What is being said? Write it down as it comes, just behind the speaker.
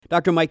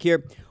Dr. Mike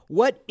here.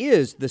 What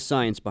is the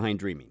science behind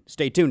dreaming?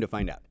 Stay tuned to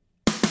find out.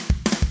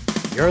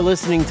 You're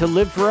listening to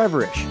Live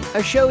Foreverish,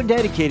 a show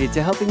dedicated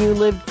to helping you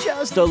live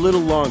just a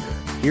little longer.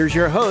 Here's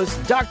your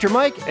hosts, Dr.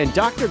 Mike and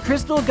Dr.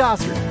 Crystal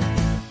Gossard.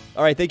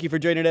 All right, thank you for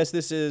joining us.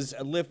 This is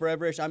Live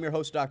Foreverish. I'm your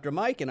host, Dr.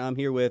 Mike, and I'm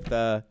here with...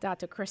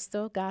 Dr.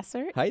 Crystal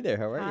Gossard. Hi there,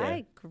 how are you?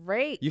 Hi,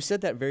 great. You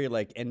said that very,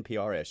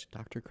 NPR-ish.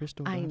 Dr.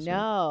 Crystal Gossard. I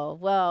know.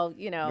 Well,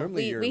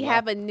 we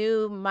have a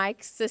new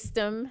mic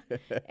system,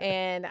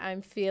 and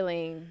I'm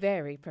feeling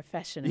very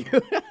professional.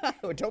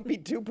 Don't be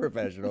too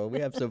professional.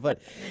 We have some fun.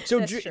 So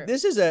That's true.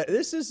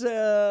 this is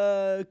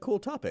a cool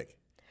topic.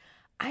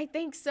 I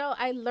think so.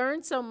 I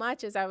learned so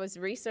much as I was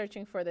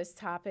researching for this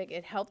topic.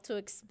 It helped to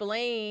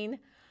explain...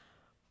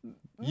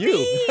 You.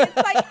 Me. It's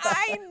like,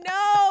 I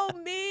know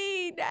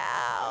me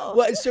now.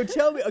 Well, so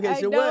tell me. Okay,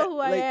 I so know who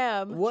I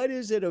am. What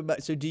is it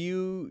about? So do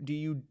you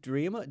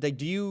dream?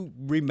 Do you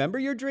remember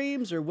your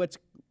dreams, or what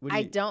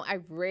I don't. I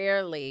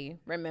rarely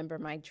remember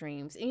my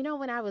dreams. And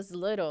when I was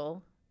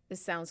little,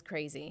 this sounds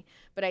crazy,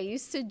 but I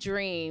used to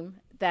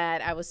dream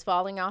that I was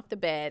falling off the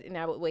bed and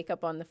I would wake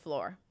up on the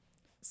floor.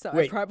 So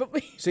Wait, I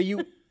probably. So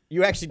you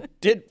actually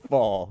did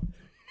fall.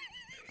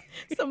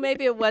 So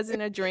maybe it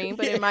wasn't a dream,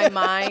 but in my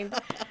mind,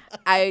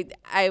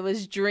 I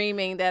was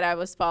dreaming that I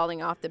was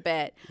falling off the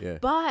bed. Yeah.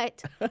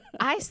 But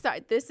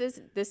this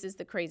is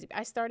the crazy.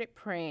 I started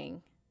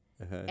praying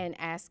and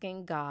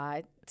asking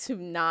God to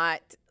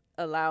not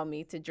allow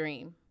me to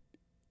dream.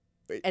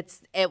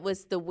 It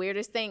was the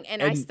weirdest thing,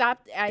 and I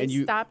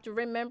stopped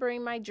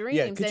remembering my dreams.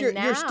 Yeah, because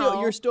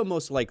you're still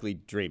most likely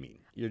dreaming.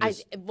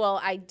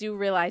 I do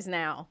realize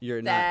now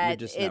you're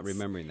just not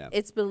remembering them.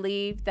 It's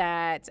believed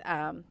that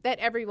that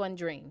everyone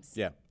dreams.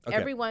 Yeah. Okay.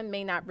 Everyone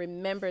may not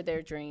remember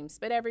their dreams,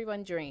 but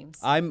everyone dreams.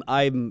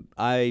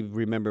 I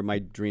remember my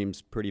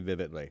dreams pretty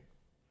vividly.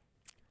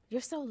 You're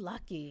so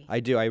lucky.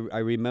 I do. I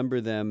remember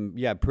them.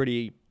 Yeah,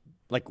 pretty.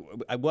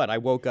 I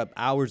woke up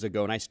hours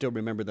ago and I still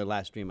remember the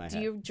last dream I had. Do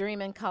you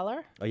dream in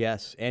color? Oh,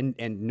 yes, and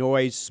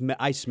noise.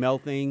 I smell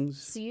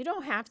things. So you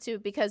don't have to,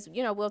 because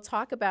we'll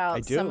talk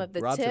about some of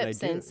the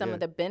tips and some of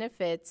the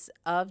benefits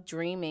of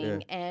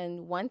dreaming. Yeah.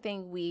 And one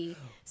thing we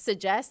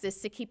suggest is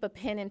to keep a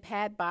pen and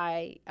pad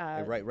by.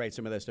 Write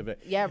some of that stuff.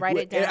 Yeah, write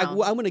it down. I'm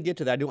going to get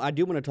to that. I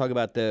do want to talk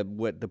about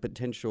the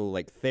potential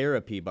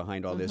therapy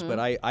behind all this. But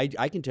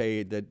I can tell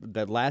you that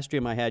the last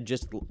dream I had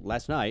just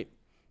last night.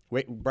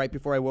 Right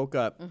before I woke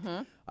up,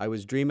 I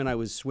was dreaming I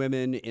was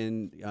swimming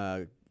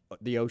in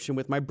the ocean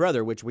with my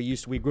brother, which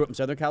we grew up in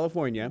Southern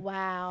California.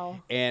 Wow.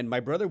 And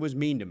my brother was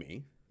mean to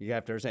me. You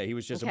have to say, he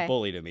was just a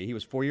bully to me. He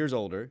was 4 years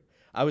older.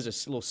 I was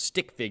a little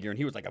stick figure, and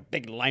he was like a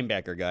big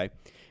linebacker guy.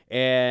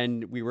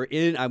 And we were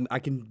I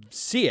can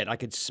see it. I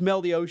could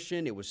smell the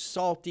ocean. It was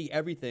salty,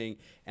 everything.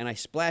 And I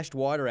splashed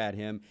water at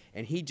him,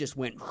 and he just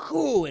went,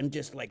 whoo, and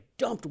just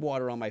dumped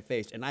water on my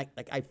face. And I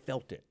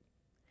felt it.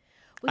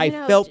 Well, I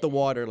felt the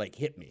water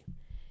hit me.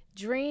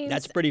 Dreams.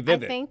 That's pretty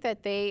vivid. I think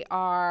that they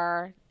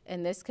are,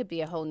 and this could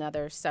be a whole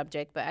nother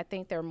subject, but I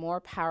think they're more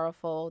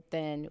powerful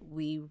than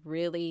we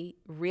really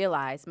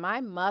realize. My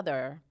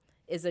mother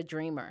is a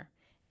dreamer,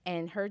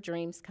 and her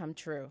dreams come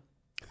true.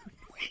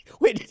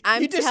 Wait,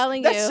 I'm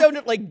telling you. That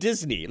sounded like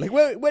Disney.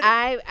 What?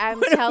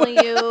 I'm telling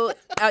you,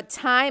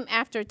 time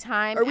after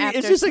time after time.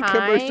 Is this a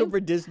commercial for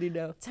Disney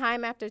now?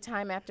 Time after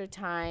time after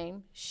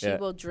time, she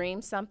will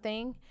dream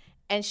something.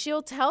 And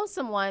she'll tell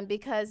someone,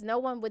 because no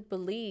one would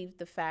believe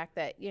the fact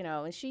that,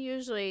 and she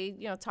usually,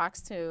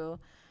 talks to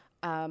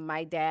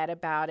my dad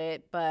about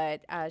it,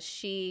 but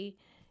she's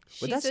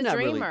a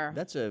dreamer.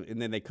 And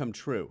then they come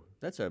true.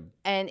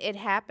 And it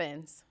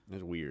happens.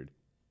 That's weird.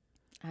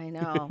 I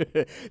know.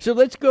 So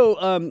let's go.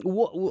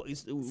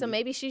 So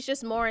maybe she's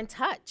just more in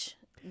touch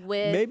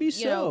with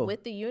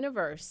with the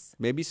universe.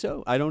 Maybe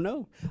so. I don't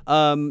know.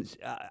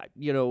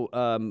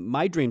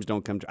 My dreams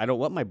don't come true. I don't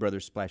want my brother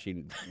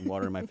splashing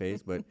water in my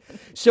face, but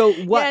so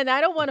what? Yeah, and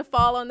I don't want to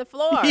fall on the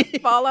floor,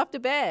 fall off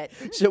the bed.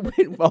 So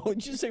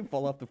just say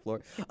fall off the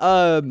floor.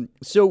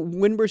 So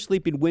when we're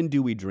sleeping, when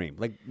do we dream?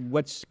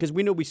 Because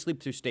we know we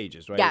sleep through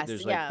stages, right? Yes,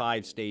 There's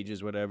 5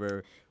 stages,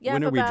 whatever. Yeah,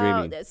 when are we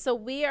dreaming? So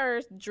we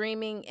are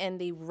dreaming in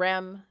the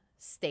REM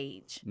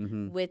stage,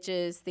 which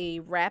is the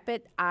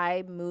rapid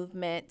eye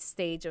movement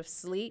stage of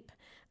sleep.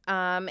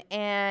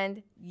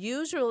 And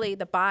usually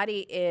the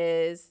body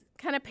is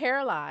kind of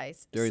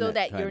paralyzed so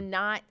that you're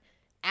not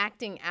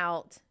acting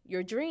out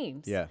your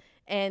dreams. Yeah.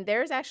 And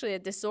there's actually a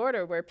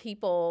disorder where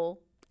people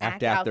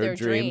act out their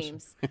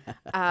dreams.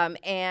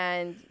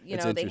 And,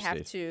 they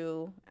have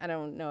to, I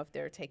don't know if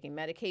they're taking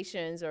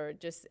medications or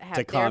just have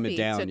to therapy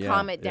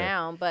calm it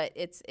down, but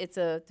it's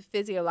a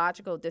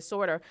physiological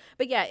disorder.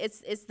 But yeah,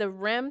 it's the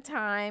REM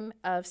time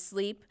of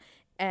sleep.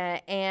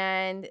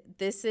 And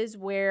this is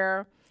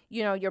where,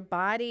 your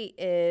body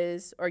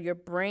is, or your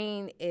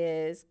brain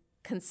is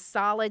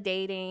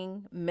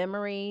consolidating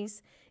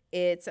memories.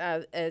 It's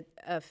a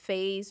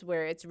phase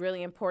where it's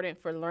really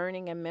important for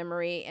learning and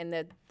memory, and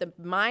the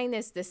mind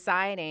is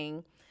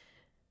deciding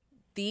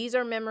these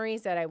are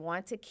memories that I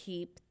want to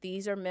keep.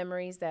 These are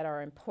memories that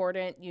are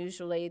important.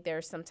 Usually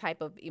there's some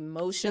type of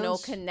emotional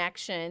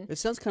connection. It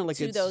sounds kind of like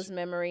to those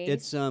memories.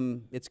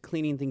 It's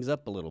cleaning things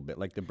up a little bit,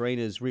 like the brain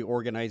is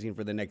reorganizing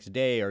for the next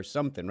day or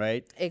something,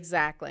 right?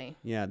 Exactly.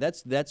 Yeah,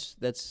 that's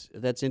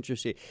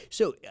interesting.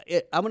 So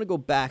I'm going to go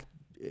back.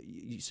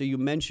 So you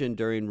mentioned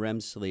during REM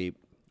sleep,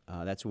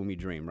 that's when we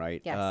dream,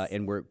 right? Yes.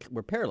 And we're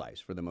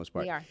paralyzed for the most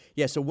part. We are.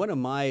 Yeah, so one of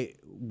my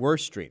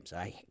worst dreams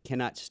I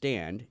cannot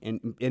stand,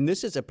 and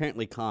this is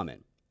apparently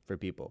common for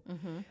people,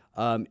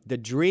 the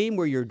dream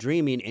where you're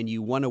dreaming and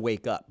you want to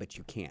wake up, but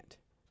you can't.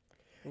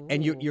 Ooh.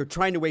 And you're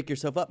trying to wake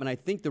yourself up, and I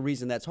think the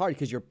reason that's hard is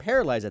because you're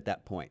paralyzed at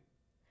that point.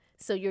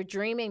 So you're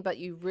dreaming, but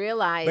you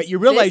realize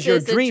you're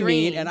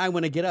dreaming, and I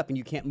want to get up, and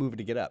you can't move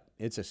to get up.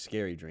 It's a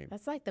scary dream.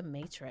 That's like the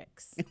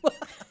Matrix.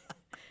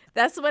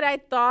 That's what I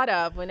thought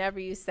of whenever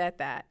you said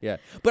that. Yeah,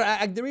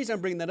 but the reason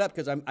I'm bringing that up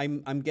because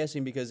I'm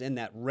guessing because in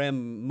that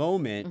REM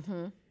moment,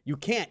 you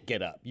can't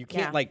get up. You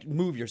can't like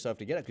move yourself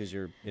to get up because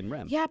you're in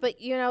REM. Yeah,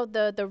 but you know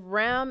the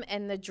REM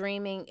and the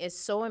dreaming is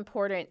so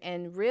important,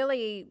 and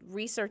really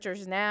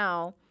researchers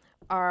now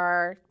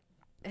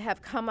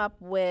have come up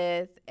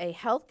with a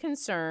health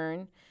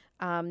concern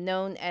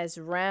known as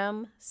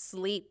REM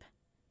sleep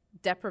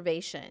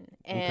deprivation,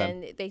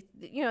 and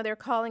they're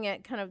calling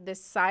it kind of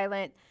this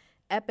silent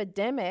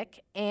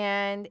epidemic,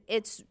 and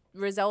it's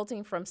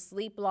resulting from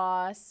sleep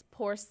loss,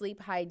 poor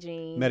sleep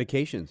hygiene,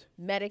 medications,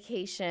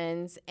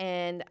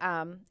 and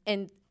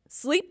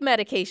sleep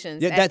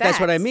medications. Yeah, that's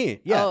what I mean.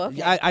 Yeah, oh,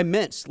 okay. I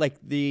meant like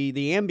the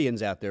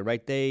Ambiens out there,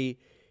 right?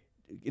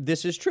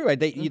 This is true. Right?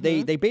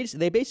 They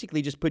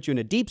basically just put you in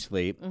a deep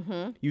sleep.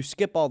 You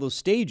skip all those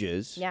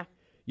stages. Yeah.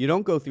 You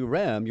don't go through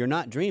REM. You're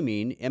not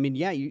dreaming. I mean,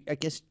 I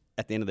guess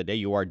at the end of the day,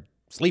 you are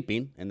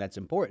sleeping, and that's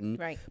important.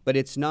 Right. But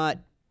it's not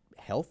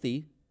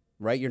healthy.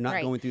 Right, you're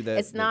not going through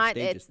the stages.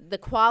 It's the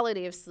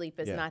quality of sleep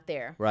is not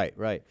there.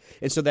 Right,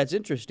 and so that's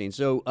interesting.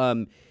 So,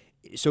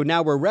 so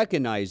now we're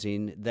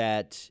recognizing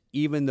that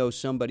even though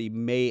somebody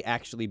may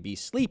actually be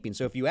sleeping,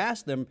 so if you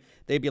ask them,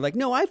 they'd be like,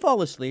 "No, I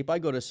fall asleep. I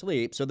go to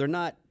sleep." So they're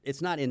not.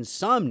 It's not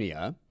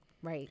insomnia.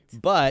 Right.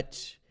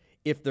 But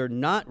if they're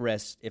not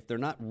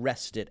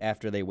rested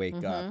after they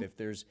wake up,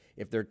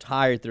 if they're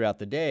tired throughout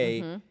the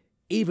day,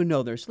 even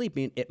though they're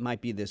sleeping, it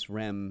might be this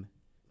REM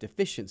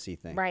deficiency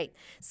thing. Right.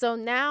 So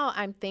now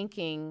I'm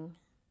thinking,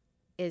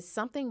 is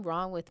something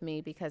wrong with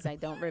me because I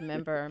don't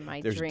remember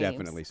my There's dreams? There's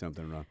definitely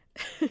something wrong.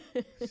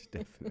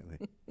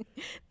 Definitely.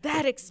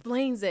 That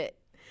explains it.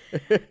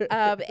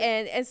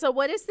 And so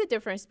what is the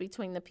difference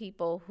between the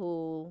people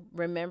who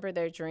remember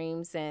their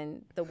dreams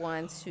and the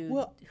ones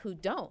who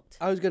don't?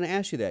 I was going to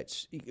ask you that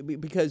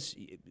because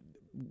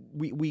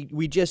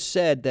we just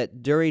said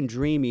that during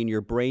dreaming, your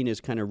brain is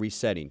kind of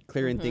resetting,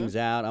 clearing things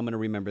out. I'm going to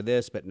remember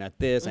this, but not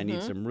this. I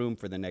need some room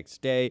for the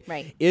next day.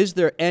 Right. Is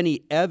there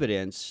any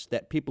evidence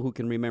that people who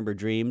can remember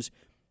dreams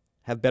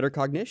have better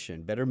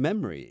cognition, better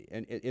memory?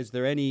 And is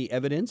there any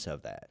evidence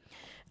of that?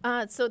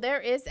 So there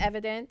is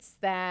evidence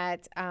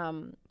that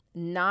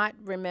not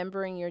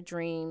remembering your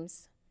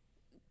dreams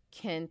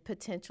can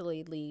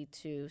potentially lead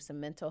to some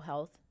mental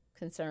health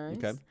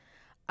concerns. Okay.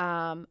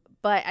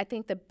 But I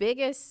think the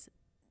biggest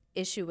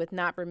issue with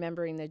not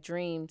remembering the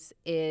dreams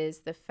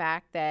is the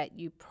fact that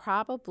you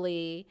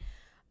probably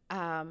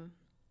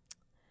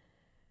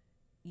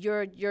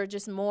you're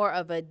just more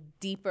of a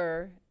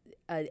deeper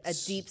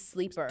deep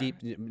sleeper.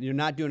 You're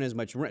not doing as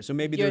much REM, so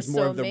maybe there's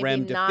more of the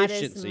REM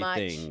deficiency not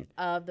as much thing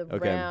of the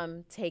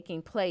REM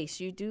taking place.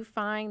 You do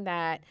find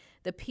that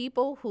the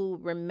people who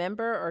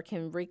remember or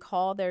can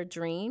recall their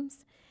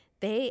dreams,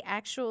 they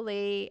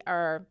actually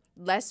are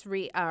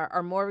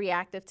are more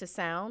reactive to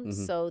sound,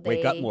 so they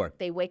wake up more.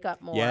 They wake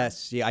up more.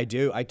 Yes, yeah, I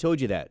do. I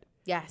told you that.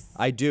 Yes,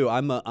 I do.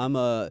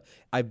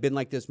 I've been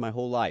like this my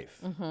whole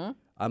life.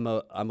 I'm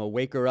a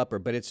waker upper,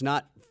 but it's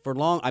not for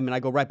long. I mean, I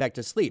go right back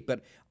to sleep.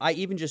 But I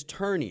even just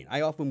turning,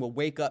 I often will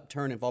wake up,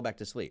 turn, and fall back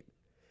to sleep.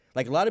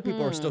 Like a lot of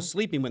people are still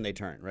sleeping when they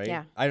turn, right?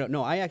 Yeah. I don't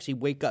know. I actually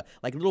wake up,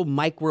 like little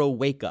micro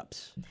wake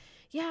ups.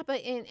 Yeah, but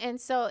and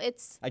so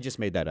it's. I just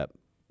made that up.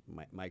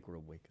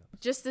 Micro wake up.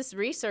 Just this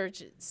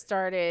research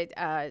started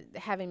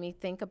having me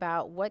think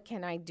about what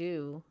can I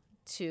do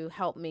to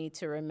help me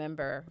to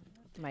remember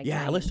my dreams.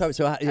 Yeah, let's talk.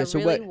 So, I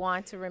really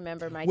want to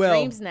remember my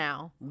dreams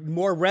now.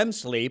 More REM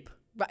sleep.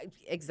 Right,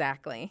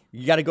 exactly.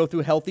 You got to go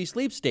through healthy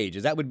sleep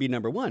stages. That would be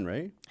number one,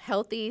 right?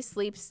 Healthy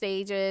sleep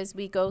stages.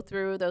 We go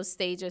through those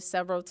stages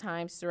several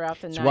times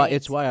throughout the night.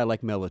 It's why I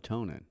like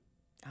melatonin.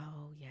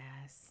 Oh,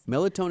 yes.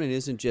 Melatonin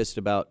isn't just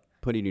about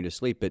putting you to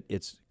sleep, but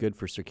it's good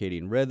for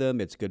circadian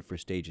rhythm. It's good for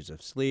stages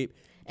of sleep.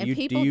 And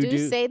people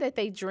do say that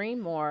they dream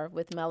more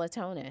with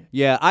melatonin.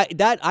 Yeah,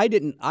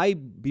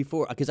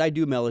 because I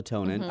do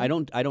melatonin.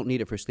 I don't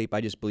need it for sleep.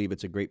 I just believe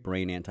it's a great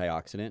brain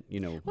antioxidant. You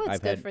know, well, it's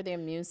good for the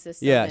immune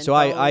system. Yeah, and so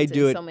I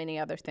do it. So many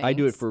other things. I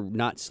do it for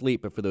not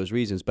sleep, but for those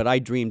reasons. But I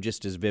dream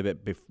just as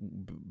vivid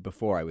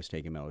before I was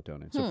taking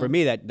melatonin. So for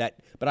me,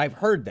 but I've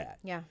heard that.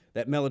 Yeah.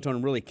 That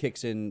melatonin really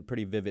kicks in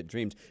pretty vivid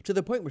dreams to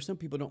the point where some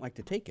people don't like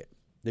to take it.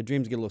 The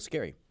dreams get a little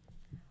scary.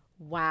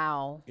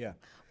 Wow. Yeah.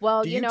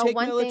 Well, Do you take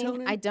one melatonin?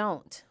 thing I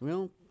don't.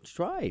 Well,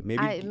 try.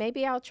 Maybe.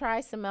 Maybe I'll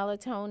try some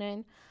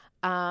melatonin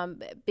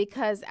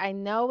because I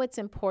know it's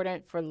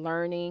important for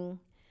learning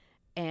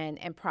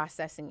and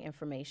processing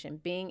information,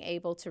 being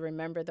able to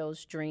remember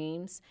those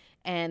dreams,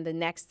 and the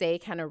next day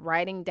kind of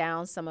writing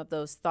down some of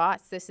those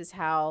thoughts. This is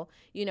how,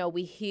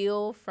 we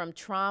heal from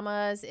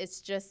traumas.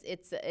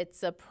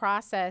 It's a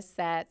process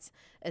that's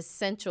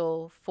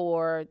essential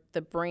for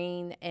the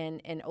brain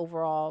and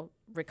overall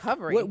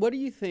recovery. What do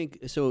you think?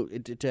 So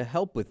to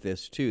help with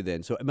this too,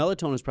 then, so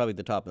melatonin is probably at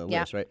the top of the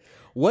list, right?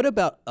 What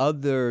about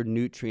other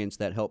nutrients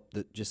that help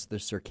just the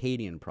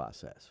circadian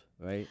process,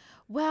 right?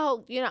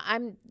 Well,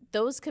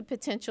 those could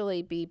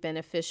potentially be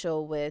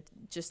beneficial with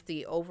just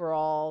the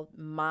overall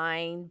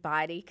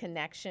mind-body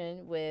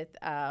connection with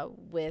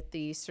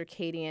the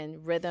circadian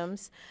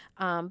rhythms.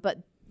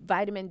 But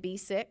vitamin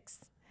B6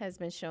 has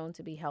been shown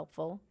to be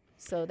helpful.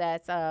 So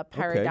that's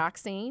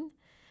pyridoxine.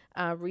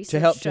 Research to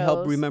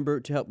help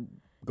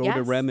go to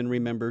Yes. REM and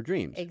remember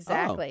dreams.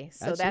 Exactly. Oh,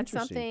 So that's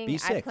interesting. something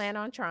B6. I plan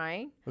on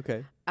trying.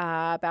 Okay.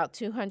 About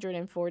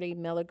 240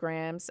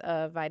 milligrams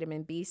of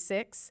vitamin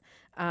B6.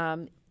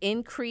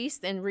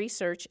 Increased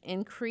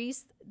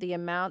the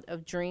amount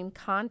of dream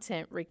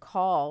content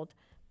recalled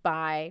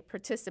by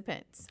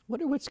participants.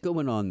 What's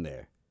going on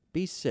there?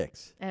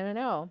 B6. I don't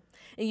know.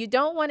 And you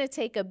don't want to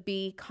take a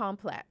B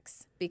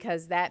complex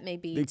because that may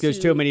be There's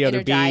too many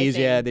other B's,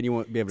 energizing, then you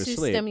won't be able to too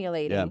sleep.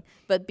 stimulating. Yeah.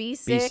 But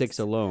B6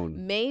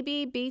 alone.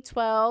 maybe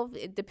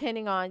B12,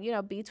 depending on,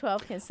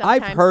 B12 can I've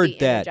sometimes heard be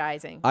that.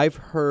 energizing. I've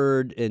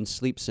heard in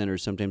sleep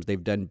centers sometimes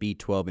they've done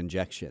B12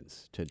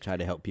 injections to try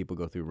to help people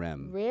go through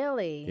REM.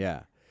 Really?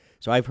 Yeah.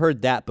 So I've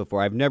heard that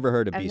before. I've never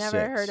heard of I've B6.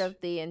 never heard of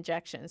the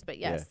injections, but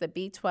yes, the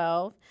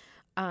B12.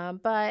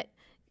 But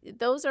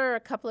those are a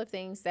couple of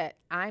things that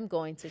I'm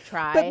going to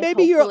try. But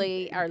maybe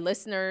hopefully our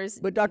listeners,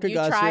 But Dr. you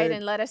try it Gossard-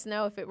 and let us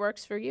know if it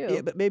works for you.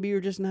 Yeah, but maybe you're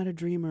just not a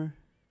dreamer.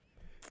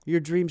 Your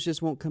dreams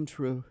just won't come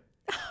true.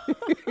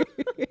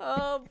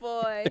 Oh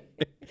boy.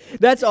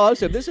 That's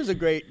awesome. This is a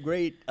great,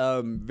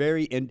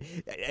 very. And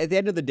at the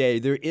end of the day,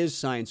 there is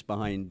science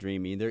behind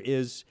dreaming. There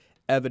is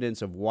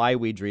evidence of why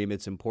we dream.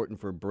 It's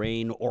important for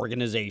brain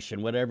organization,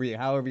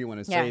 however you want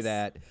to say Yes.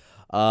 that.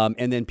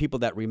 And then people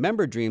that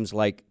remember dreams,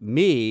 like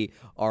me,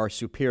 are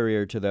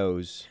superior to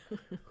those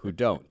who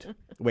don't.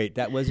 Wait,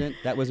 that wasn't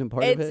part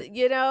of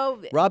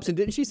it. Robson,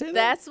 didn't she say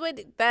that?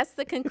 That's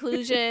the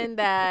conclusion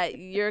that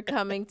you're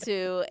coming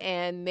to,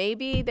 and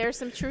maybe there's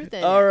some truth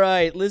in All it.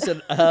 right,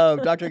 listen,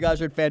 Dr.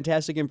 Gossard,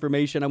 fantastic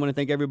information. I want to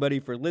thank everybody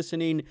for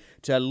listening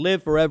to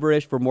Live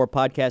Foreverish. For more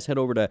podcasts, head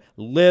over to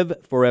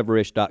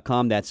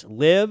liveforeverish.com. That's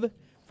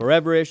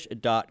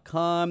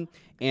liveforeverish.com.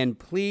 And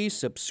please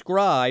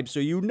subscribe so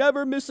you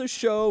never miss a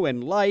show,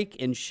 and like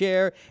and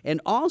share.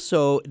 And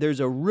also, there's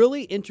a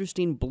really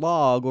interesting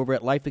blog over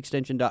at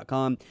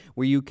lifeextension.com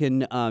where you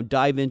can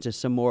dive into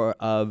some more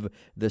of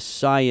the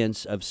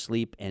science of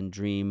sleep and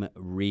dream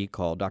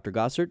recall. Dr.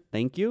 Gossard,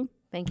 thank you.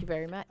 Thank you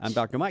very much. I'm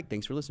Dr. Mike.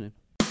 Thanks for listening.